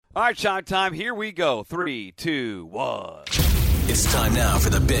All right, Shine Time. Here we go. 3, 2, 1. It's time now for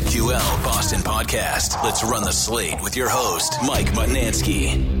the BetQL Boston Podcast. Let's run the slate with your host, Mike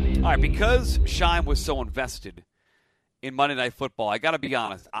Mutnansky. All right, because Shine was so invested in Monday Night Football, I got to be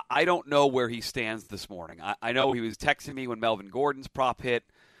honest. I don't know where he stands this morning. I know he was texting me when Melvin Gordon's prop hit,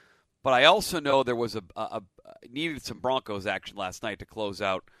 but I also know there was needed some Broncos action last night to close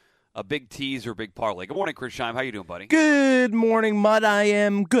out a big teaser, big parlay. Good morning, Chris Scheim. How you doing, buddy? Good morning, Mud. I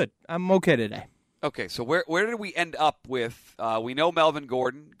am good. I'm okay today. Okay, so where did we end up with? We know Melvin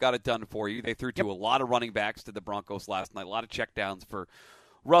Gordon got it done for you. They threw to a lot of running backs to the Broncos last night, a lot of checkdowns for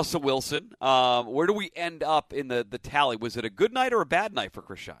Russell Wilson. Where do we end up in the tally? Was it a good night or a bad night for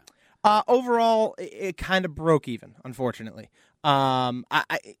Chris Scheim? Overall, it kind of broke even, unfortunately.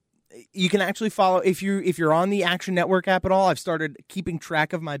 You can actually follow if you're on the Action Network app at all. I've started keeping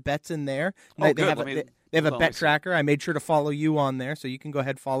track of my bets in there. Oh, they have a bet tracker. I made sure to follow you on there, so you can go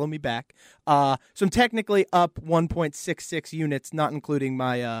ahead and follow me back. So I'm technically up 1.66 units, not including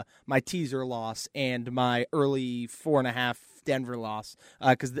my teaser loss and my early 4.5 Denver loss,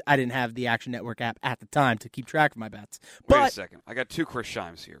 because I didn't have the Action Network app at the time to keep track of my bets. Wait a second. I got two Chris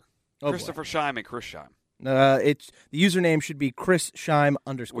Scheims here. Christopher Scheim and Chris Scheim. The username should be Chris Scheim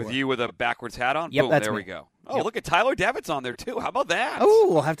 _ With you with a backwards hat on? Yep, Boom, that's there me. we go. Oh, look at Tyler Devitt's on there, too. How about that? Oh,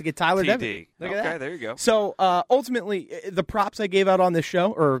 we'll have to get Tyler TD. Devitt. Look at that. There you go. So, ultimately, the props I gave out on this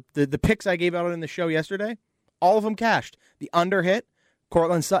show, or the picks I gave out in the show yesterday, all of them cashed. The under hit,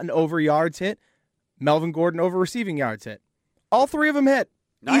 Cortland Sutton over yards hit, Melvin Gordon over receiving yards hit. All three of them hit.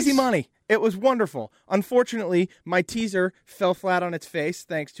 Nice. Easy money. It was wonderful. Unfortunately, my teaser fell flat on its face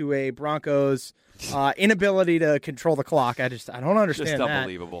thanks to a Broncos inability to control the clock. I don't understand Just that.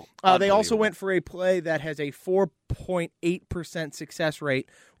 unbelievable. They also went for a play that has a 4.8% success rate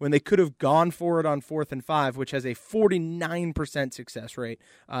when they could have gone for it on 4th and 5, which has a 49% success rate.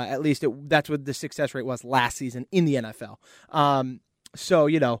 At least that's what the success rate was last season in the NFL. So,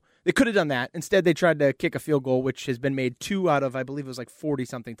 they could have done that. Instead, they tried to kick a field goal, which has been made 2 out of, I believe it was like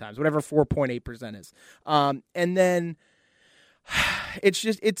 40-something times, whatever 4.8% is. And then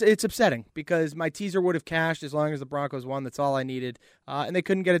it's upsetting because my teaser would have cashed as long as the Broncos won. That's all I needed. And they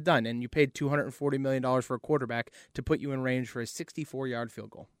couldn't get it done. And you paid $240 million for a quarterback to put you in range for a 64-yard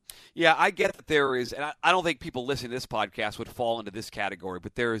field goal. Yeah, I get that there is, and I don't think people listening to this podcast would fall into this category,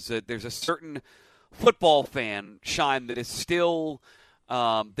 but there's a certain football fan, Scheim, that is still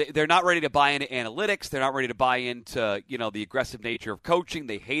they're not ready to buy into analytics. They're not ready to buy into the aggressive nature of coaching.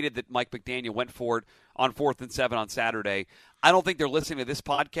 They hated that Mike McDaniel went for it on 4th and 7 on Saturday. I don't think they're listening to this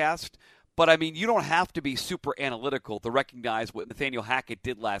podcast, but I mean, you don't have to be super analytical to recognize what Nathaniel Hackett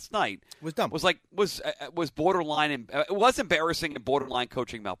did last night. Was dumb. Was borderline. It was embarrassing and borderline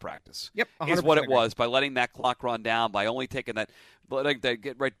coaching malpractice. Yep, is what it agree. was by letting that clock run down, by only taking letting that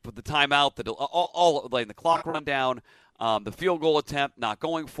get right put the timeout, all letting the clock run down. The field goal attempt, not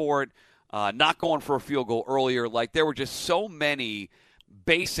going for it, not going for a field goal earlier. Like, there were just so many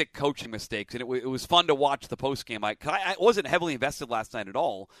basic coaching mistakes, and it was fun to watch the postgame. I wasn't heavily invested last night at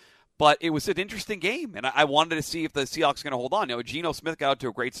all, but it was an interesting game, and I wanted to see if the Seahawks are going to hold on. Geno Smith got out to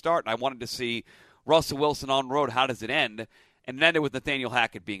a great start, and I wanted to see Russell Wilson on the road. How does it end? And it ended with Nathaniel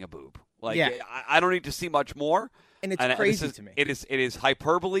Hackett being a boob. I don't need to see much more. And it's crazy to me. It is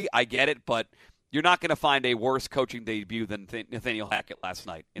hyperbole. I get it, but you're not going to find a worse coaching debut than Nathaniel Hackett last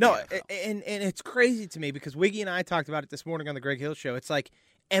night. No, and it's crazy to me because Wiggy and I talked about it this morning on the Greg Hill Show. It's like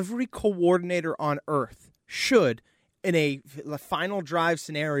every coordinator on earth should, in a final drive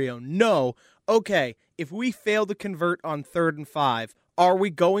scenario, know, okay, if we fail to convert on 3rd and 5, are we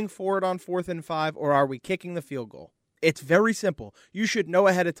going for it on 4th and 5 or are we kicking the field goal? It's very simple. You should know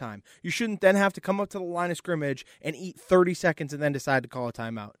ahead of time. You shouldn't then have to come up to the line of scrimmage and eat 30 seconds and then decide to call a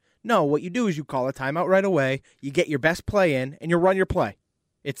timeout. No, what you do is you call a timeout right away, you get your best play in, and you run your play.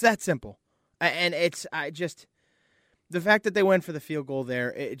 It's that simple. And the fact that they went for the field goal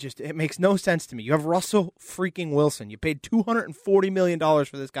there, it makes no sense to me. You have Russell freaking Wilson. You paid $240 million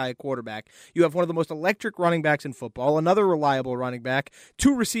for this guy at quarterback. You have one of the most electric running backs in football, another reliable running back,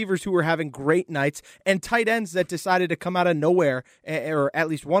 2 receivers who were having great nights, and tight ends that decided to come out of nowhere, or at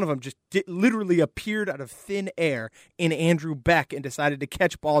least one of them just literally appeared out of thin air in Andrew Beck and decided to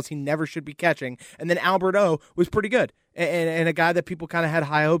catch balls he never should be catching. And then Albert O was pretty good, and a guy that people kind of had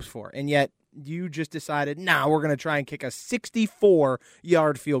high hopes for. And yet, you just decided, we're going to try and kick a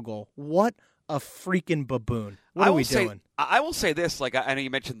 64-yard field goal. What a freaking baboon. What are we doing? I will say this. I know you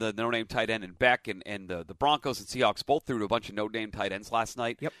mentioned the no-name tight end and Beck, and the Broncos and Seahawks both threw to a bunch of no-name tight ends last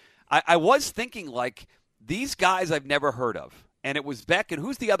night. Yep. I was thinking, these guys I've never heard of. and it was Beck. And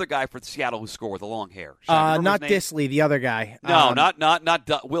who's the other guy for Seattle who scored with the long hair? Not Disley, the other guy. No,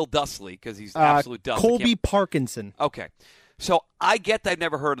 not Will Dustley, because he's absolute dust. Colby Parkinson. Okay. So I get that I've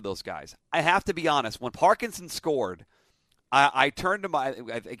never heard of those guys. I have to be honest. When Parkinson scored, I turned to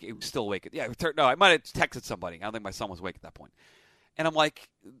I think he was still awake. Yeah, I might have texted somebody. I don't think my son was awake at that point. And I'm like,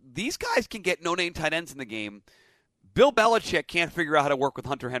 these guys can get no-name tight ends in the game. Bill Belichick can't figure out how to work with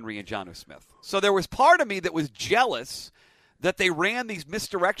Hunter Henry and Jonnu Smith. So there was part of me that was jealous that they ran these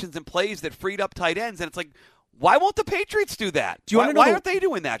misdirections and plays that freed up tight ends. And it's like, why won't the Patriots do that? Why aren't they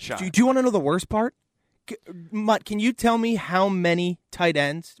doing that, Sean? Do you want to know the worst part? Mutt, can you tell me how many tight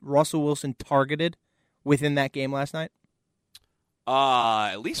ends Russell Wilson targeted within that game last night?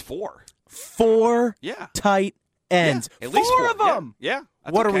 At least 4. 4 tight ends. Yeah, at least 4 of them. Yeah.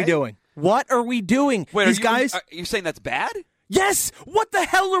 What are we doing? What are we doing? Wait, these guys. Are you saying that's bad? Yes. What the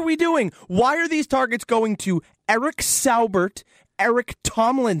hell are we doing? Why are these targets going to Eric Saubert, Eric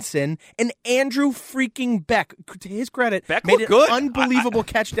Tomlinson, and Andrew freaking Beck? To his credit, Beck made an good. unbelievable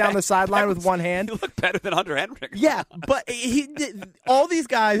catch down the sideline with one hand. He looked better than Hunter Henry. Yeah, but all these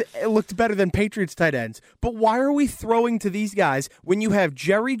guys looked better than Patriots tight ends. But why are we throwing to these guys when you have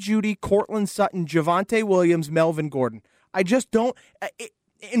Jerry Jeudy, Cortland Sutton, Javonte Williams, Melvin Gordon? I just don't.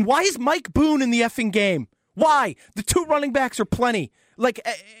 And why is Mike Boone in the effing game? Why? The 2 running backs are plenty.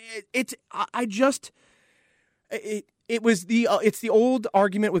 It's the old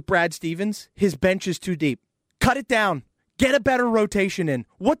argument with Brad Stevens. His bench is too deep. Cut it down. Get a better rotation in.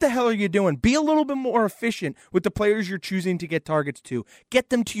 What the hell are you doing? Be a little bit more efficient with the players you're choosing to get targets to.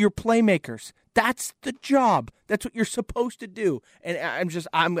 Get them to your playmakers. That's the job. That's what you're supposed to do. And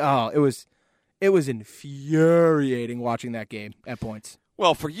it was infuriating watching that game at points.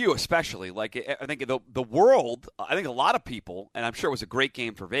 Well, for you especially, I think the world, I think a lot of people, and I'm sure it was a great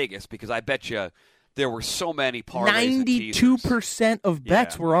game for Vegas because I bet you there were so many parlays. 92% of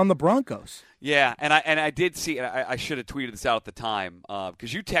bets were on the Broncos. Yeah, and I did see, and I should have tweeted this out at the time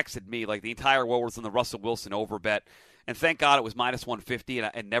because you texted me like the entire world was in the Russell Wilson over bet, and thank God it was minus 150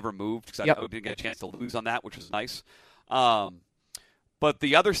 and never moved because I didn't get a chance to lose on that, which was nice. But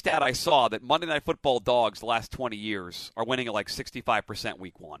the other stat I saw that Monday Night Football dogs the last 20 years are winning at like 65%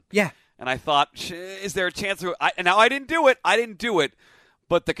 week 1. Yeah. And I thought, is there a chance? Now, I didn't do it.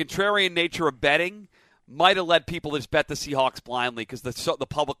 But the contrarian nature of betting might have led people to just bet the Seahawks blindly because the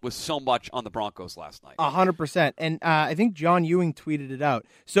public was so much on the Broncos last night. 100%. And I think John Ewing tweeted it out.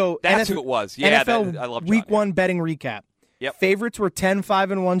 So that's who it was. Yeah, NFL I love Week 1 betting recap. Yep. Favorites were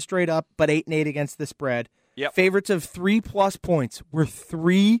 10-5-1 straight up, but 8-8 against the spread. Yep. Favorites of 3+ points were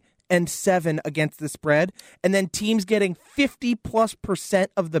 3-7 against the spread, and then teams getting 50+%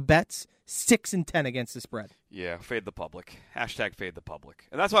 of the bets, 6-10 against the spread. Yeah, fade the public. Hashtag fade the public.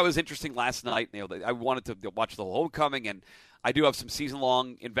 And that's why it was interesting last night. I wanted to watch the whole homecoming, and I do have some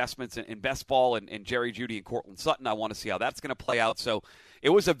season-long investments in best ball and Jerry Jeudy and Cortland Sutton. I want to see how that's going to play out. So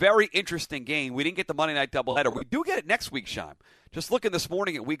it was a very interesting game. We didn't get the Monday night doubleheader. We do get it next week, Shime. Just looking this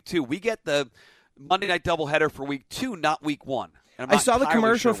morning at week 2, we get the Monday night doubleheader for week 2, not week 1. I saw the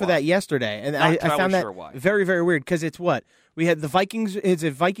commercial for that yesterday, and I found that very, very weird because it's what? We had the Vikings, is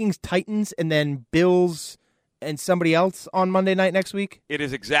it Vikings, Titans, and then Bills and somebody else on Monday night next week? It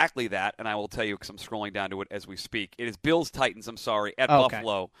is exactly that, and I will tell you because I'm scrolling down to it as we speak. It is Bills, Titans, at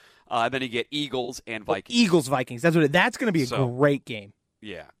Buffalo. And then you get Eagles and Vikings. Eagles, Vikings. That's going to be a great game.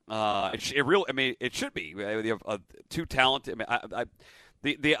 Yeah. It should be. You have 2 talented.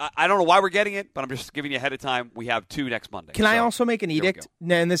 I don't know why we're getting it, but I'm just giving you ahead of time. We have 2 next Monday. Can I also make an edict?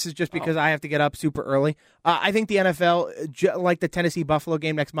 And this is just because I have to get up super early. I think the NFL, like the Tennessee Buffalo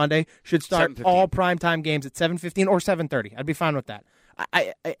game next Monday, should start all primetime games at 7:15 or 7:30. I'd be fine with that.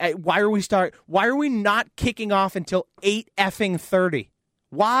 Why are we not kicking off until 8:30?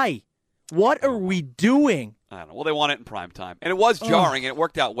 Why? What are we doing? I don't know. Well, they want it in primetime. And it was jarring, and it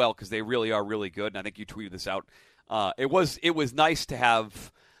worked out well because they really are really good. And I think you tweeted this out. It was nice to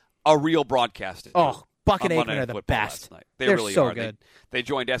have a real broadcast. Buck and Aikman are the best. They're really so good. They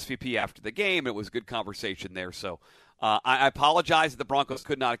joined SVP after the game. It was good conversation there. So I apologize that the Broncos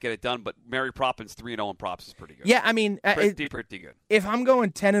could not get it done, but Mary Poppins 3-0 in props is pretty good. Yeah, I mean, pretty good. If I'm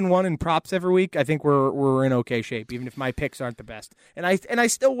going 10-1 in props every week, I think we're in okay shape, even if my picks aren't the best. And I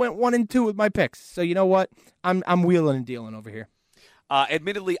still went 1-2 with my picks. So you know what? I'm wheeling and dealing over here.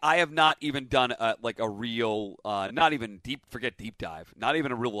 Admittedly, I have not even done a real, not even deep dive, not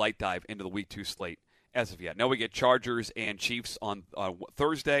even a real light dive into the Week 2 slate as of yet. No, we get Chargers and Chiefs on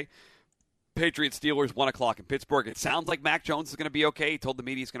Thursday. Patriots Steelers 1 o'clock in Pittsburgh. It sounds like Mac Jones is going to be okay. He told the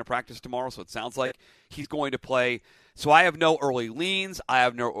media he's going to practice tomorrow, so it sounds like he's going to play. So I have no early leans. I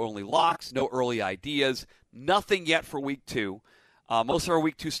have no early locks, no early ideas, nothing yet for Week 2. Most of our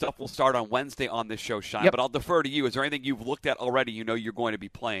Week 2 stuff will start on Wednesday on this show, Shine. Yep. But I'll defer to you. Is there anything you've looked at already you're going to be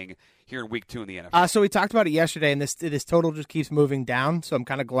playing here in Week 2 in the NFL? So we talked about it yesterday, and this total just keeps moving down, so I'm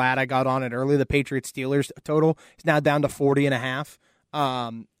kind of glad I got on it early. The Patriots-Steelers total is now down to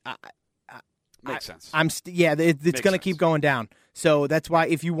 40.5. Makes sense. It's going to keep going down. So that's why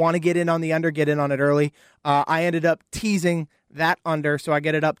if you want to get in on the under, get in on it early. I ended up teasing that under, so I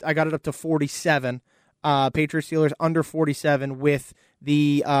got it up to 47. Patriots Steelers under 47 with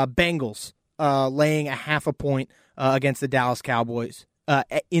the Bengals laying a half a point against the Dallas Cowboys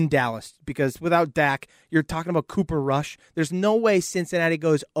in Dallas, because without Dak, you're talking about Cooper Rush. There's no way Cincinnati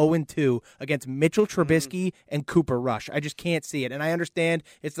goes 0-2 against Mitchell Trubisky and Cooper Rush. I just can't see it. And I understand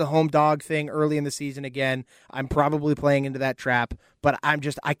it's the home dog thing early in the season again. I'm probably playing into that trap, but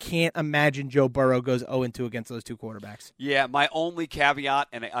I can't imagine Joe Burrow goes 0-2 against those two quarterbacks. Yeah, my only caveat,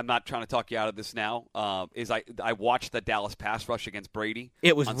 and I'm not trying to talk you out of this now, is I watched the Dallas pass rush against Brady.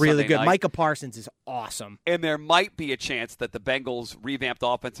 It was really good. Micah Parsons is awesome. And there might be a chance that the Bengals' revamped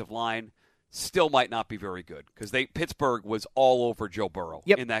offensive line still might not be very good, because Pittsburgh was all over Joe Burrow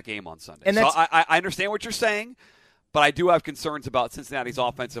in that game on Sunday. And so I understand what you're saying, but I do have concerns about Cincinnati's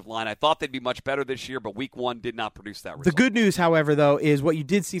offensive line. I thought they'd be much better this year, but Week 1 did not produce that result. The good news, however, though, is what you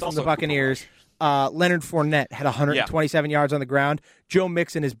did see from the Buccaneers. Leonard Fournette had 127 yards on the ground. Joe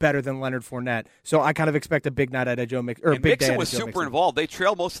Mixon is better than Leonard Fournette, so I kind of expect a big night out of Joe Mixon. Mixon was super involved. They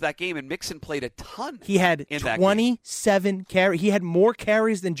trailed most of that game, and Mixon played a ton. He had 27 carries. He had more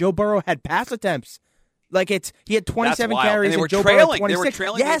carries than Joe Burrow had pass attempts. He had 27 carries and Joe Burrow 26. They were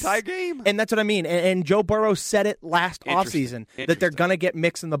trailing the entire game. And that's what I mean. And Joe Burrow said it last offseason that they're going to get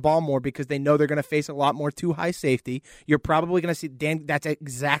Mixon the ball more because they know they're going to face a lot more too high safety. You're probably going to see that's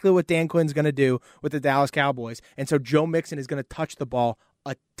exactly what Dan Quinn's going to do with the Dallas Cowboys. And so Joe Mixon is going to touch the ball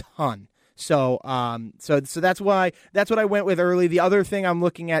a ton. So that's what I went with early. The other thing I'm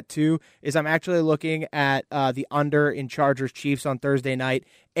looking at too is I'm actually looking at the under in Chargers Chiefs on Thursday night.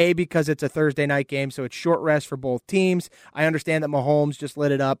 Because it's a Thursday night game, so it's short rest for both teams. I understand that Mahomes just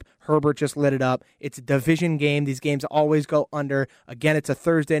lit it up. Herbert just lit it up. It's a division game. These games always go under. Again, it's a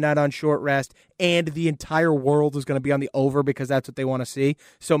Thursday night on short rest, and the entire world is going to be on the over because that's what they want to see.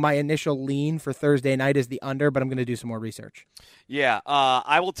 So my initial lean for Thursday night is the under, but I'm going to do some more research. Yeah,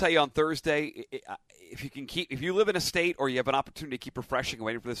 I will tell you on Thursday, if you live in a state or you have an opportunity to keep refreshing and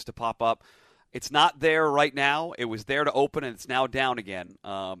waiting for this to pop up, it's not there right now. It was there to open, and it's now down again.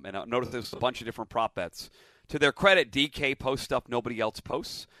 And I noticed there's a bunch of different prop bets. To their credit, DK posts stuff nobody else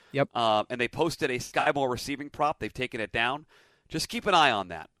posts. Yep. And they posted a Sky Moore receiving prop. They've taken it down. Just keep an eye on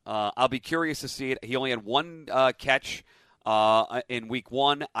that. I'll be curious to see it. He only had one catch in Week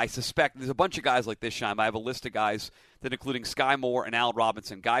 1. I suspect there's a bunch of guys like this, Shime. I have a list of guys that including Sky Moore and Allen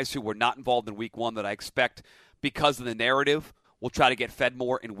Robinson, guys who were not involved in Week 1 that I expect because of the narrative will try to get fed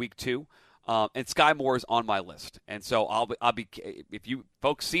more in Week 2. And Sky Moore is on my list, and so I'll be. If you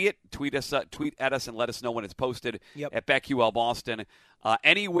folks see it, tweet at us and let us know when it's posted at BetQL Boston.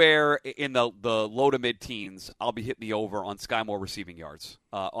 Anywhere in the low to mid teens, I'll be hitting the over on Sky Moore receiving yards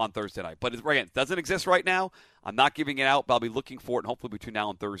on Thursday night. But it doesn't exist right now. I'm not giving it out, but I'll be looking for it, and hopefully between now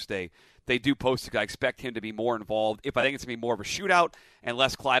and Thursday, they do post it. I expect him to be more involved. If I think it's going to be more of a shootout and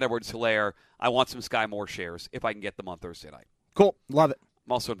less Clyde Edwards-Helaire, I want some Sky Moore shares if I can get them on Thursday night. Cool, love it.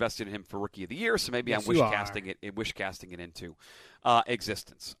 I'm also invested in him for Rookie of the Year, so maybe I'm wishcasting it into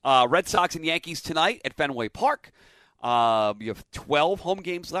existence. Red Sox and Yankees tonight at Fenway Park. You have 12 home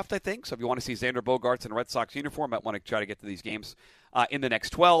games left, I think. So if you want to see Xander Bogaerts in a Red Sox uniform, might want to try to get to these games in the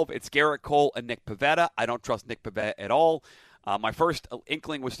next 12. It's Garrett Cole and Nick Pivetta. I don't trust Nick Pivetta at all. My first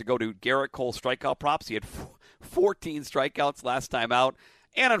inkling was to go to Garrett Cole strikeout props. He had 14 strikeouts last time out.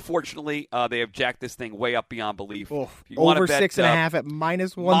 And unfortunately, they have jacked this thing way up beyond belief. Over 6.5 at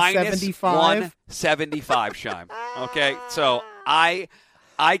minus 175. Minus 175, Shime. Okay, so I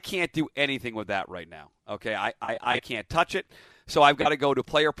can't do anything with that right now. Okay, I can't touch it. So I've got to go to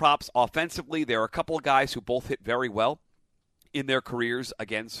player props offensively. There are a couple of guys who both hit very well in their careers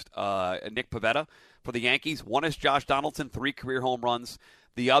against Nick Pivetta for the Yankees. One is Josh Donaldson, 3 career home runs.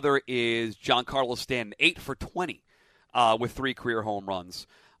 The other is Giancarlo Stanton, 8 for 20. With 3 career home runs.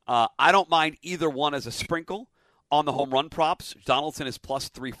 I don't mind either one as a sprinkle on the home run props. Donaldson is plus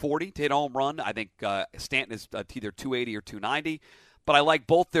 340 to hit a home run. I think Stanton is either 280 or 290. But I like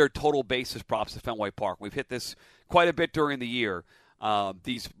both their total basis props at Fenway Park. We've hit this quite a bit during the year.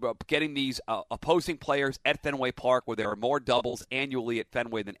 Getting these opposing players at Fenway Park where there are more doubles annually at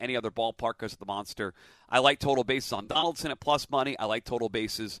Fenway than any other ballpark because of the monster. I like total bases on Donaldson at plus money. I like total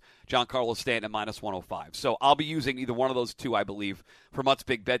bases Giancarlo Stanton at minus 105. So I'll be using either one of those two, I believe, for Mutt's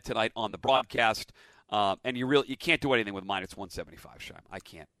Big Bet tonight on the broadcast. And you can't do anything with minus 175, Shime. I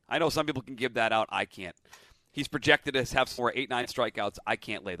can't. I know some people can give that out. I can't. He's projected to have somewhere 8-9 strikeouts. I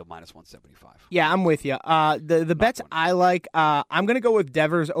can't lay the minus 175. Yeah, I'm with you. The bets I like, I'm going to go with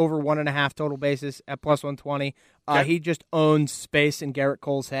Devers over 1.5 total bases at plus 120. Okay. He just owns space in Garrett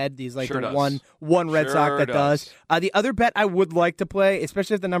Cole's head. He's like Sure the does. one Red Sure Sox that does. does. The other bet I would like to play,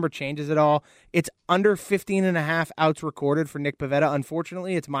 especially if the number changes at all, it's under 15.5 outs recorded for Nick Pivetta.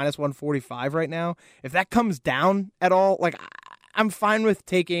 Unfortunately, it's minus 145 right now. If that comes down at all, like I'm fine with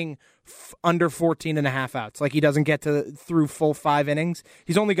taking under 14.5 outs. Like he doesn't get through full 5 innings.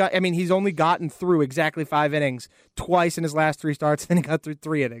 He's only gotten through exactly 5 innings twice in his last 3 starts, and he got through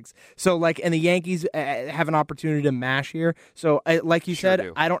 3 innings. So and the Yankees have an opportunity to mash here. So like you said,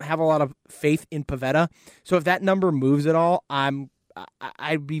 do. I don't have a lot of faith in Pivetta. So if that number moves at all,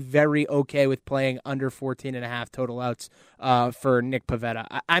 I'd be very okay with playing under 14.5 total outs for Nick Pivetta.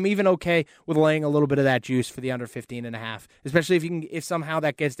 I'm even okay with laying a little bit of that juice for the under 15.5, especially if somehow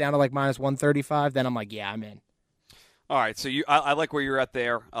that gets down to like minus 135. Then I'm like, yeah, I'm in. All right, so I like where you're at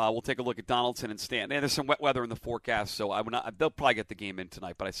there. We'll take a look at Donaldson and Stanton. And there's some wet weather in the forecast, so they'll probably get the game in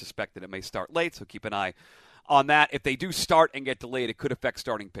tonight, but I suspect that it may start late, so keep an eye on that. If they do start and get delayed, it could affect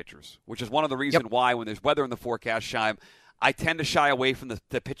starting pitchers, which is one of the reasons why when there's weather in the forecast, Shime, I tend to shy away from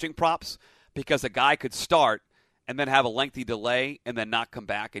the pitching props because a guy could start and then have a lengthy delay and then not come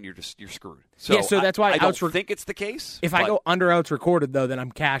back and you're screwed. So, yeah, so that's why I don't think it's the case. If I go under outs recorded, though, then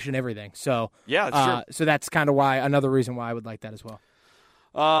I'm cashing everything. So yeah, that's true. So that's kind of another reason why I would like that as well.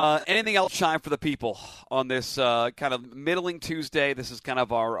 Anything else, Shine, for the people on this kind of middling Tuesday? This is kind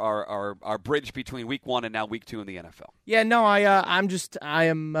of our bridge between week 1 and now week 2 in the NFL. Yeah, no,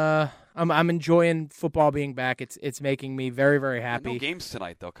 I'm enjoying football being back. It's making me very, very happy. No games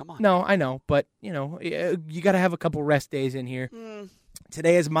tonight, though. Come on. No, I know, but you got to have a couple rest days in here.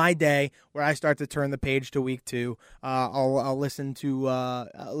 Today is my day where I start to turn the page to week 2. I'll listen to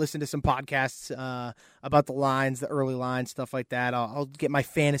some podcasts about the lines, the early lines, stuff like that. I'll get my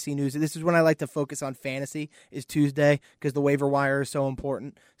fantasy news. This is when I like to focus on fantasy, is Tuesday, because the waiver wire is so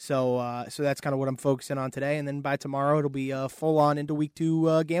important. So that's kind of what I'm focusing on today. And then by tomorrow, it'll be full on into week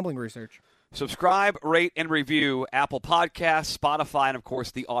 2 gambling research. Subscribe, rate, and review Apple Podcasts, Spotify, and, of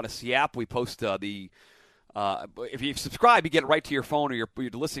course, the Odyssey app. We post if you subscribe, you get it right to your phone or your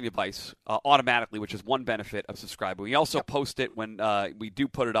listening device automatically, which is one benefit of subscribing. We also post it when we do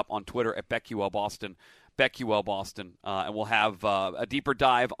put it up on Twitter at BetQL Boston, and we'll have a deeper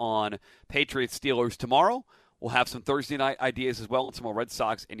dive on Patriots Steelers tomorrow. We'll have some Thursday night ideas as well, and some more Red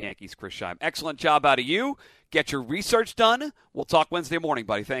Sox and Yankees. Chris Scheim, excellent job out of you. Get your research done. We'll talk Wednesday morning,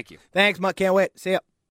 buddy. Thank you. Thanks, Mutt. Can't wait. See ya.